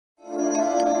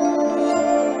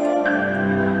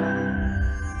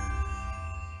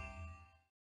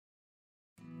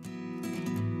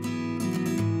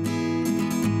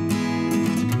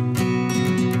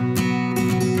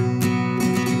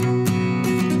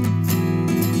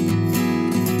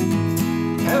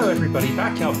everybody,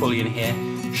 Backyard Bullion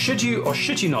here. Should you or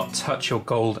should you not touch your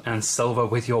gold and silver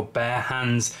with your bare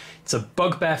hands? It's a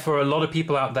bugbear for a lot of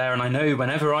people out there, and I know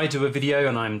whenever I do a video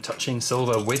and I'm touching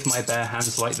silver with my bare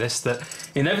hands like this, that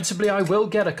inevitably I will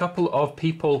get a couple of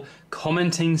people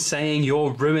commenting saying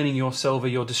you're ruining your silver,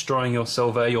 you're destroying your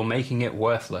silver, you're making it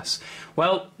worthless.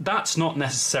 Well, that's not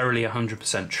necessarily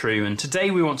 100% true, and today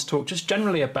we want to talk just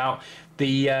generally about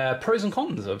the pros and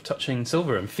cons of touching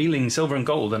silver and feeling silver and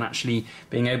gold and actually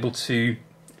being able to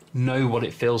know what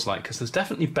it feels like, because there's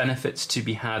definitely benefits to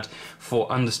be had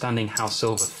for understanding how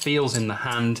silver feels in the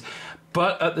hand,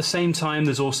 but at the same time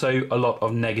there's also a lot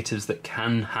of negatives that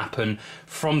can happen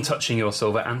from touching your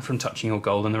silver and from touching your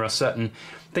gold, and there are certain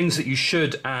things that you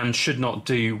should and should not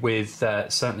do with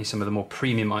certainly some of the more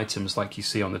premium items like you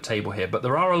see on the table here. But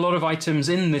there are a lot of items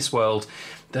in this world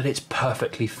that it's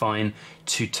perfectly fine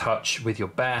to touch with your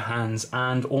bare hands,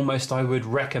 and almost I would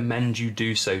recommend you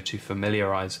do so to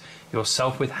familiarize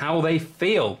yourself with how they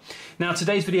feel. Now,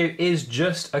 today's video is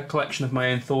just a collection of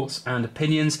my own thoughts and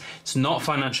opinions. It's not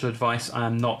financial advice. I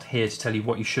am not here to tell you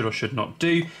what you should or should not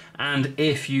do, and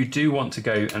if you do want to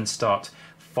go and start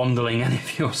fondling any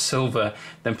of your silver,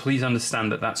 then please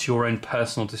understand that that's your own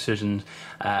personal decision,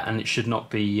 and it should not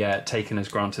be taken as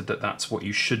granted that that's what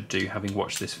you should do having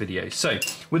watched this video. So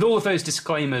with all of those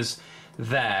disclaimers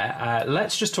there,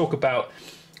 let's just talk about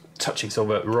touching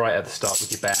silver right at the start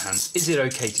with your bare hands. Is it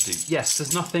okay to do? Yes,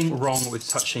 there's nothing wrong with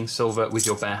touching silver with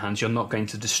your bare hands. You're not going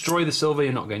to destroy the silver,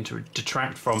 you're not going to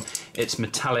detract from its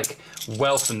metallic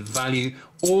wealth and value.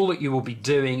 All that you will be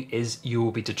doing is you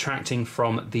will be detracting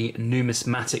from the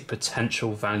numismatic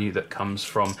potential value that comes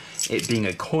from it being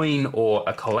a coin or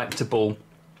a collectible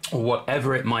or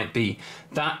whatever it might be.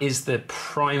 That is the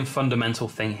prime fundamental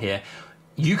thing here.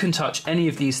 You can touch any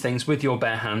of these things with your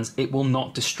bare hands. It will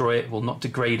not destroy it, will not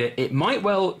degrade it. It might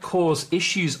well cause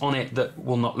issues on it that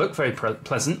will not look very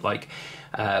pleasant, like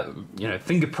you know,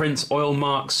 fingerprints, oil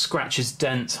marks, scratches,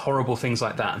 dents, horrible things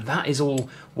like that. And that is all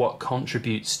what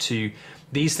contributes to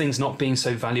these things not being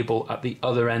so valuable at the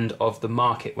other end of the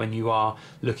market when you are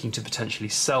looking to potentially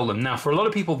sell them. Now, for a lot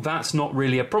of people, that's not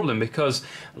really a problem, because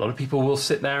a lot of people will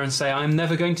sit there and say, I'm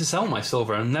never going to sell my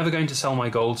silver, I'm never going to sell my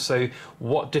gold, so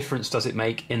what difference does it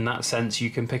make in that sense? You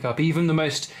can pick up even the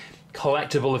most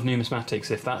collectible of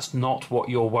numismatics. If that's not what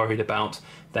you're worried about,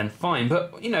 then fine.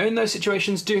 But, you know, in those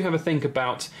situations, do have a think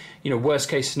about, you know, worst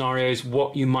case scenarios,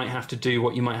 what you might have to do,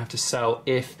 what you might have to sell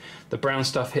if the brown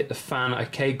stuff hit the fan.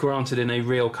 Okay, granted, in a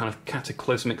real kind of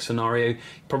cataclysmic scenario, you're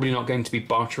probably not going to be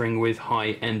bartering with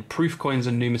high-end proof coins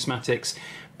and numismatics,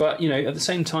 but, you know, at the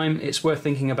same time, it's worth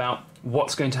thinking about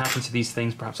what's going to happen to these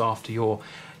things perhaps after you're,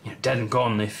 you know, dead and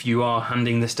gone. If you are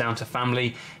handing this down to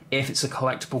family, if it's a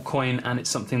collectible coin and it's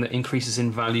something that increases in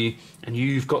value and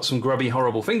you've got some grubby,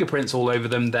 horrible fingerprints all over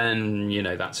them, then, you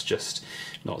know, that's just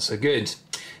not so good.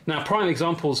 Now, prime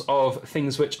examples of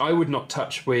things which I would not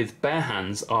touch with bare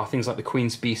hands are things like the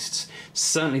Queen's Beasts.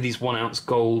 Certainly these 1 ounce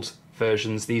gold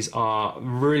versions. These are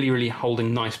really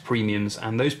holding nice premiums,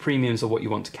 and those premiums are what you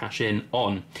want to cash in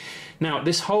on. Now,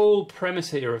 this whole premise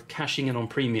here of cashing in on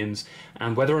premiums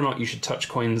and whether or not you should touch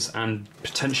coins and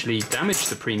potentially damage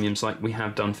the premiums like we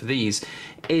have done for these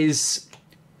is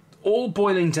all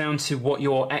boiling down to what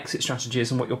your exit strategy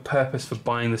is and what your purpose for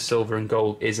buying the silver and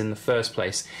gold is in the first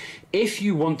place. If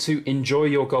you want to enjoy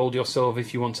your gold, your silver,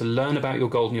 if you want to learn about your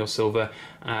gold and your silver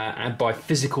and by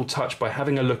physical touch, by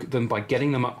having a look at them, by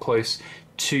getting them up close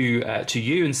to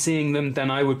you and seeing them,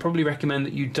 then I would probably recommend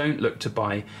that you don't look to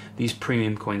buy these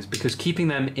premium coins, because keeping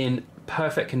them in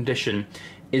perfect condition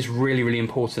is really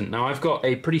important. Now, I've got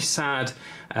a pretty sad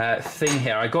thing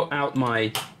here. I got out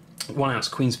my 1 ounce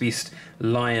Queen's Beast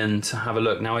lion to have a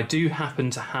look. Now, I do happen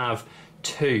to have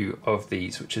 2 of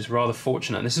these, which is rather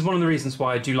fortunate. And this is one of the reasons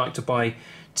why I do like to buy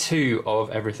 2 of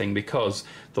everything, because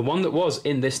the one that was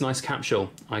in this nice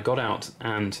capsule I got out,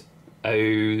 and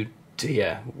oh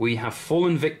dear, we have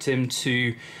fallen victim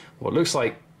to what looks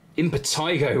like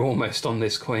impetigo almost on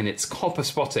this coin. It's copper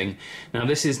spotting. Now,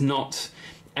 this is not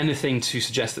anything to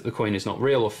suggest that the coin is not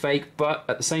real or fake, but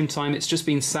at the same time, it's just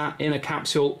been sat in a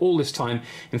capsule all this time.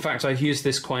 In fact, I've used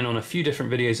this coin on a few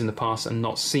different videos in the past and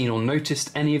not seen or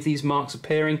noticed any of these marks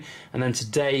appearing, and then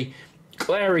today,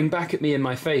 glaring back at me in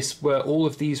my face, were all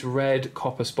of these red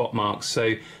copper spot marks.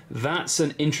 So that's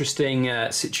an interesting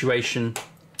situation.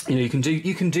 You know,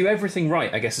 you can do everything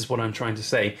right, I guess is what I'm trying to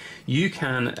say. You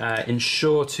can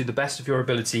ensure to the best of your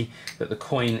ability that the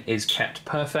coin is kept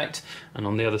perfect. And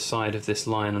on the other side of this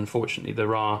line, unfortunately,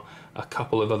 there are a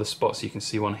couple of other spots. You can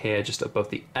see one here just above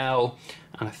the L,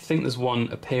 and I think there's one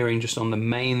appearing just on the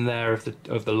mane there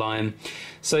of the lion.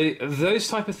 So those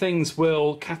type of things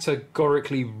will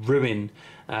categorically ruin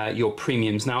your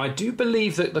premiums. Now, I do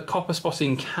believe that the copper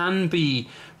spotting can be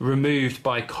removed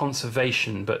by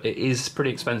conservation, but it is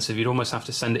pretty expensive. You'd almost have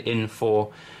to send it in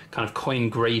for kind of coin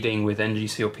grading with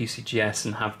NGC or PCGS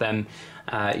and have them,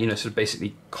 you know, sort of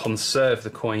basically conserve the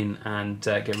coin and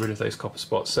get rid of those copper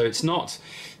spots. So it's not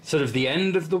sort of the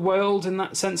end of the world in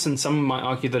that sense, and some might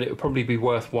argue that it would probably be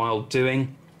worthwhile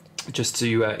doing just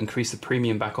to increase the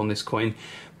premium back on this coin.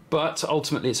 But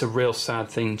ultimately, it's a real sad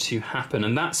thing to happen,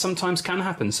 and that sometimes can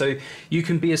happen. So you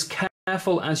can be as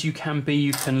careful as you can be.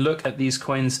 You can look at these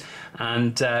coins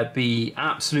and be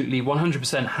absolutely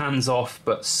 100% hands off,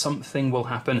 but something will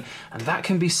happen, and that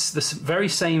can be the very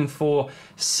same for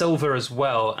silver as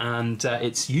well. And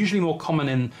it's usually more common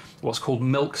in what's called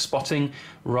milk spotting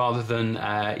rather than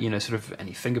you know, sort of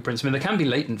any fingerprints. I mean, there can be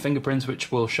latent fingerprints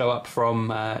which will show up from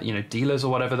you know, dealers or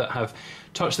whatever that have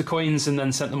touched the coins and then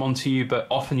sent them on to you, but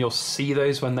often you'll see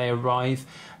those when they arrive.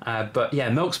 But yeah,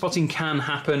 milk spotting can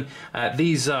happen.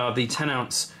 These are the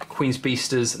 10-ounce Queen's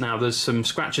Beasters. Now, there's some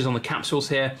scratches on the capsules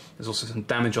here. There's also some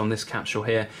damage on this capsule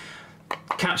here.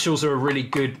 Capsules are a really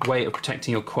good way of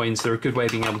protecting your coins. They're a good way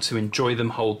of being able to enjoy them,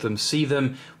 hold them, see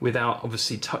them without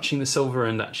obviously touching the silver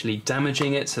and actually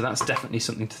damaging it. So that's definitely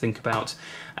something to think about.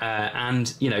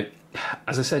 And, you know,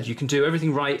 as I said, you can do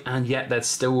everything right, and yet there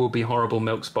still will be horrible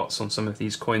milk spots on some of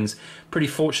these coins. Pretty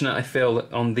fortunate, I feel,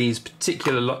 on these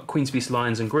particular Queen's Beast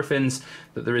Lions and Griffins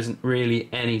that there isn't really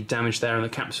any damage there, and the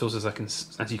capsules,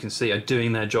 as you can see, are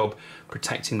doing their job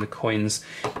protecting the coins.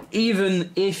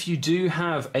 Even if you do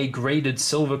have a graded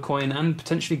silver coin and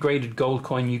potentially graded gold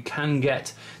coin, you can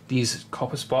get these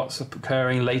copper spots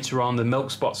occurring later on, the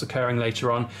milk spots occurring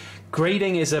later on.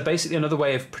 Grading is basically another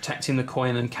way of protecting the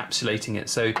coin and encapsulating it.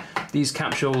 So these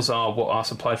capsules are what are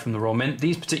supplied from the Royal Mint.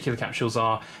 These particular capsules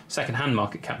are second-hand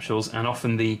market capsules, and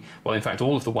often well, in fact,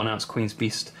 all of the 1-ounce Queen's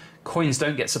Beast coins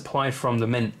don't get supplied from the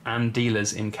mint and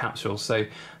dealers in capsules. So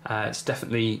it's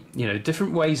definitely, you know,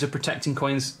 different ways of protecting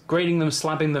coins. Grading them,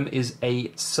 slabbing them is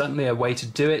certainly a way to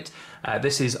do it.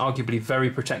 This is arguably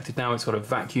very protected now. It's got a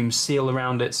vacuum seal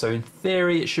around it, so in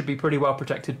theory it should be pretty well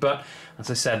protected, but as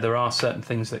I said, there are certain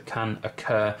things that can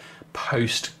occur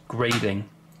post-grading.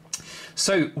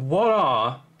 So what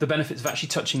are the benefits of actually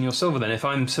touching your silver then? If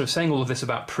I'm sort of saying all of this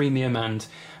about premium and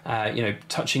you know,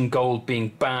 touching gold being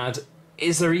bad,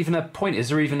 is there even a point? Is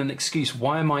there even an excuse?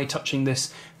 Why am I touching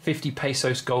this 50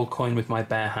 pesos gold coin with my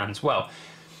bare hands? Well,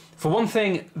 for one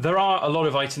thing, there are a lot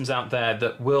of items out there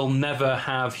that will never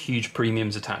have huge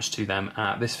premiums attached to them.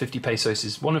 This 50 pesos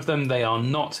is one of them. They are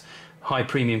not high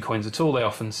premium coins at all. They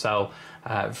often sell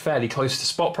fairly close to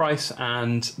spot price,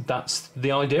 and that's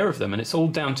the idea of them. And it's all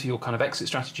down to your kind of exit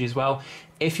strategy as well.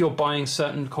 If you're buying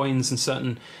certain coins and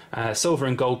certain silver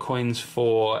and gold coins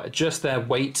for just their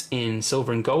weight in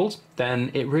silver and gold,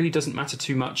 then it really doesn't matter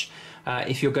too much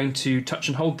if you're going to touch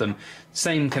and hold them.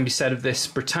 Same can be said of this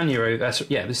Britannia,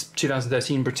 this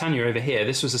 2013 Britannia over here.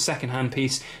 This was a second-hand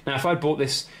piece. Now, if I'd bought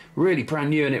this really brand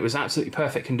new and it was absolutely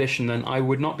perfect condition, then I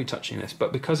would not be touching this.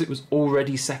 But because it was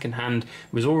already second-hand,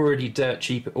 it was already dirt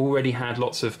cheap, it already had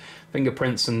lots of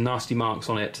fingerprints and nasty marks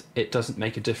on it, it doesn't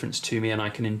make a difference to me, and I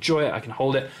can enjoy it, I can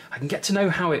hold it, I can get to know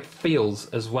how it feels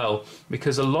as well,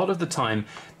 because a lot of the time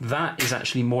that is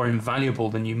actually more invaluable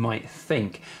than you might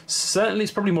think. Certainly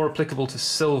it's probably more applicable to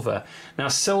silver. Now,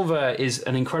 silver is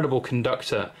an incredible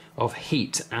conductor of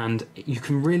heat, and you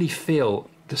can really feel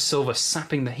the silver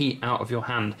sapping the heat out of your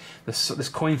hand. This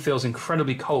coin feels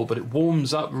incredibly cold, but it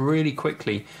warms up really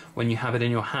quickly when you have it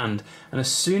in your hand. And as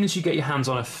soon as you get your hands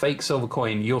on a fake silver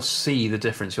coin, you'll see the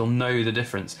difference, you'll know the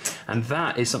difference. And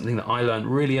that is something that I learned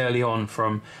really early on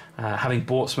from having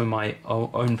bought some of my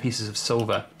own pieces of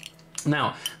silver.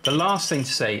 Now, the last thing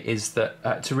to say is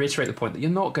that, to reiterate the point, that you're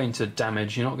not going to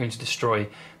damage, you're not going to destroy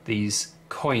these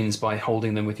coins by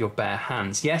holding them with your bare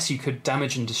hands. Yes, you could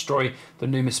damage and destroy the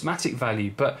numismatic value,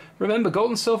 but remember, gold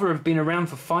and silver have been around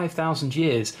for 5,000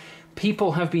 years.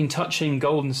 People have been touching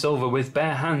gold and silver with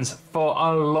bare hands for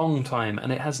a long time,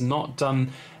 and it has not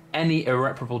done any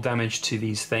irreparable damage to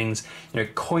these things. You know,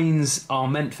 coins are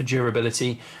meant for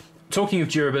durability. Talking of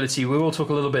durability, we will talk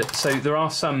a little bit. So there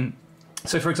are some.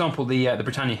 So, for example, the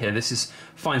Britannia here, this is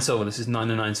fine silver, this is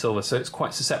 909 silver, so it's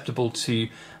quite susceptible to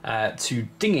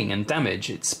dinging and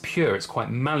damage. It's pure, it's quite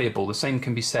malleable. The same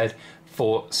can be said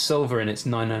for silver in its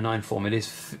 909 form. It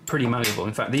is pretty malleable.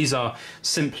 In fact, these are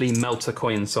simply melter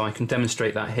coins, so I can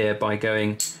demonstrate that here by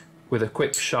going with a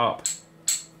quick, sharp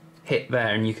hit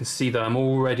there, and you can see that I'm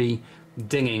already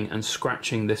dinging and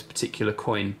scratching this particular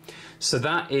coin. So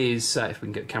that is, if we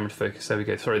can get the camera to focus, there we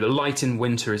go. Sorry, the light in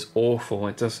winter is awful.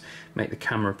 It does make the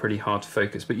camera pretty hard to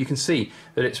focus, but you can see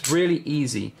that it's really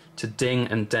easy to ding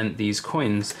and dent these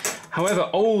coins. However,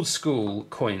 old school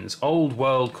coins, old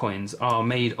world coins, are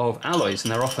made of alloys,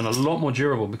 and they're often a lot more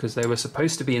durable because they were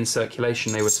supposed to be in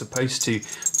circulation. They were supposed to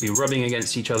be rubbing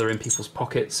against each other in people's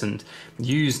pockets and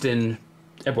used in,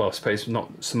 well, I suppose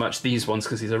not so much these ones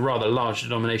because these are rather large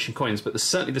denomination coins, but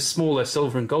certainly the smaller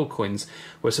silver and gold coins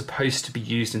were supposed to be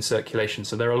used in circulation,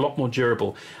 so they're a lot more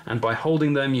durable, and by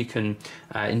holding them you can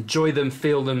enjoy them,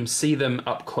 feel them, see them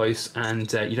up close,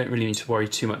 and you don't really need to worry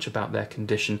too much about their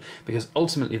condition because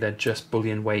ultimately they're just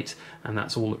bullion weight, and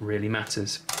that's all that really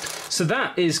matters. So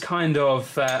that is kind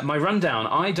of my rundown.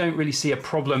 I don't really see a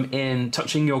problem in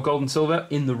touching your gold and silver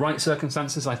in the right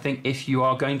circumstances. I think if you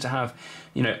are going to have,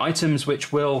 you know, items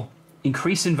which will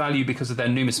increase in value because of their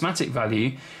numismatic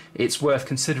value, it's worth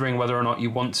considering whether or not you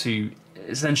want to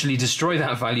essentially destroy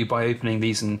that value by opening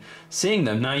these and seeing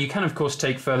them. Now, you can of course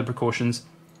take further precautions.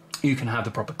 You can have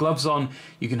the proper gloves on,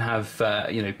 you can have,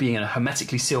 you know, being in a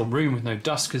hermetically sealed room with no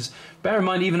dust, because bear in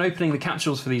mind, even opening the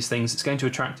capsules for these things, it's going to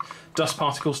attract dust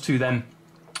particles to them,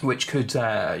 which could,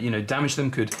 you know, damage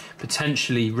them, could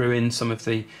potentially ruin some of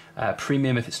the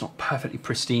premium if it's not perfectly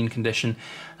pristine condition.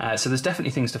 So there's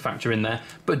definitely things to factor in there.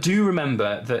 But do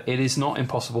remember that it is not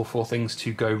impossible for things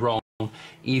to go wrong,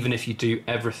 even if you do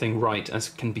everything right, as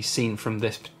can be seen from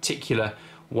this particular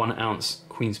 1 ounce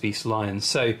Queen's Beast Lion.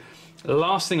 So the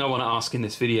last thing I want to ask in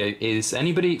this video is,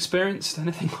 anybody experienced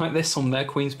anything like this on their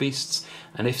Queen's Beasts?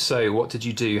 And if so, what did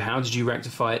you do? How did you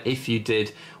rectify it, if you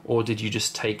did, or did you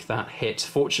just take that hit?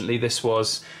 Fortunately, this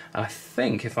was, I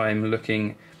think, if I'm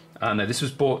looking, no, this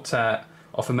was bought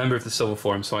off a member of the Silver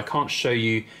Forum, so I can't show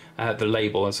you the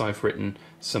label as I've written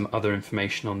some other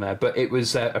information on there, but it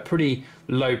was a pretty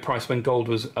low price when gold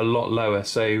was a lot lower,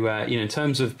 so you know, in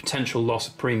terms of potential loss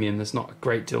of premium, there's not a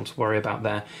great deal to worry about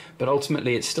there, but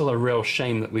ultimately it's still a real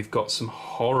shame that we've got some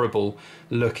horrible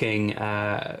looking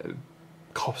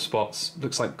copper spots.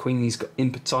 Looks like Queenie's got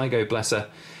impetigo, bless her.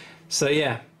 So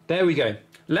yeah, there we go.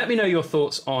 Let me know your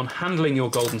thoughts on handling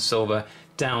your gold and silver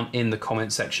down in the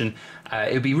comment section.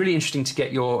 It would be really interesting to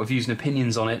get your views and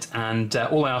opinions on it, and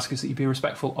all I ask is that you be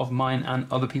respectful of mine and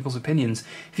other people's opinions.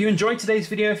 If you enjoyed today's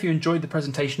video, if you enjoyed the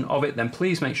presentation of it, then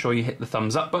please make sure you hit the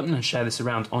thumbs up button and share this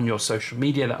around on your social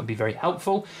media. That would be very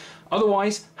helpful.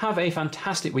 Otherwise, have a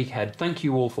fantastic week ahead. Thank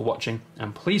you all for watching,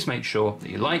 and please make sure that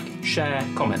you like, share,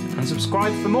 comment and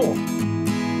subscribe for more.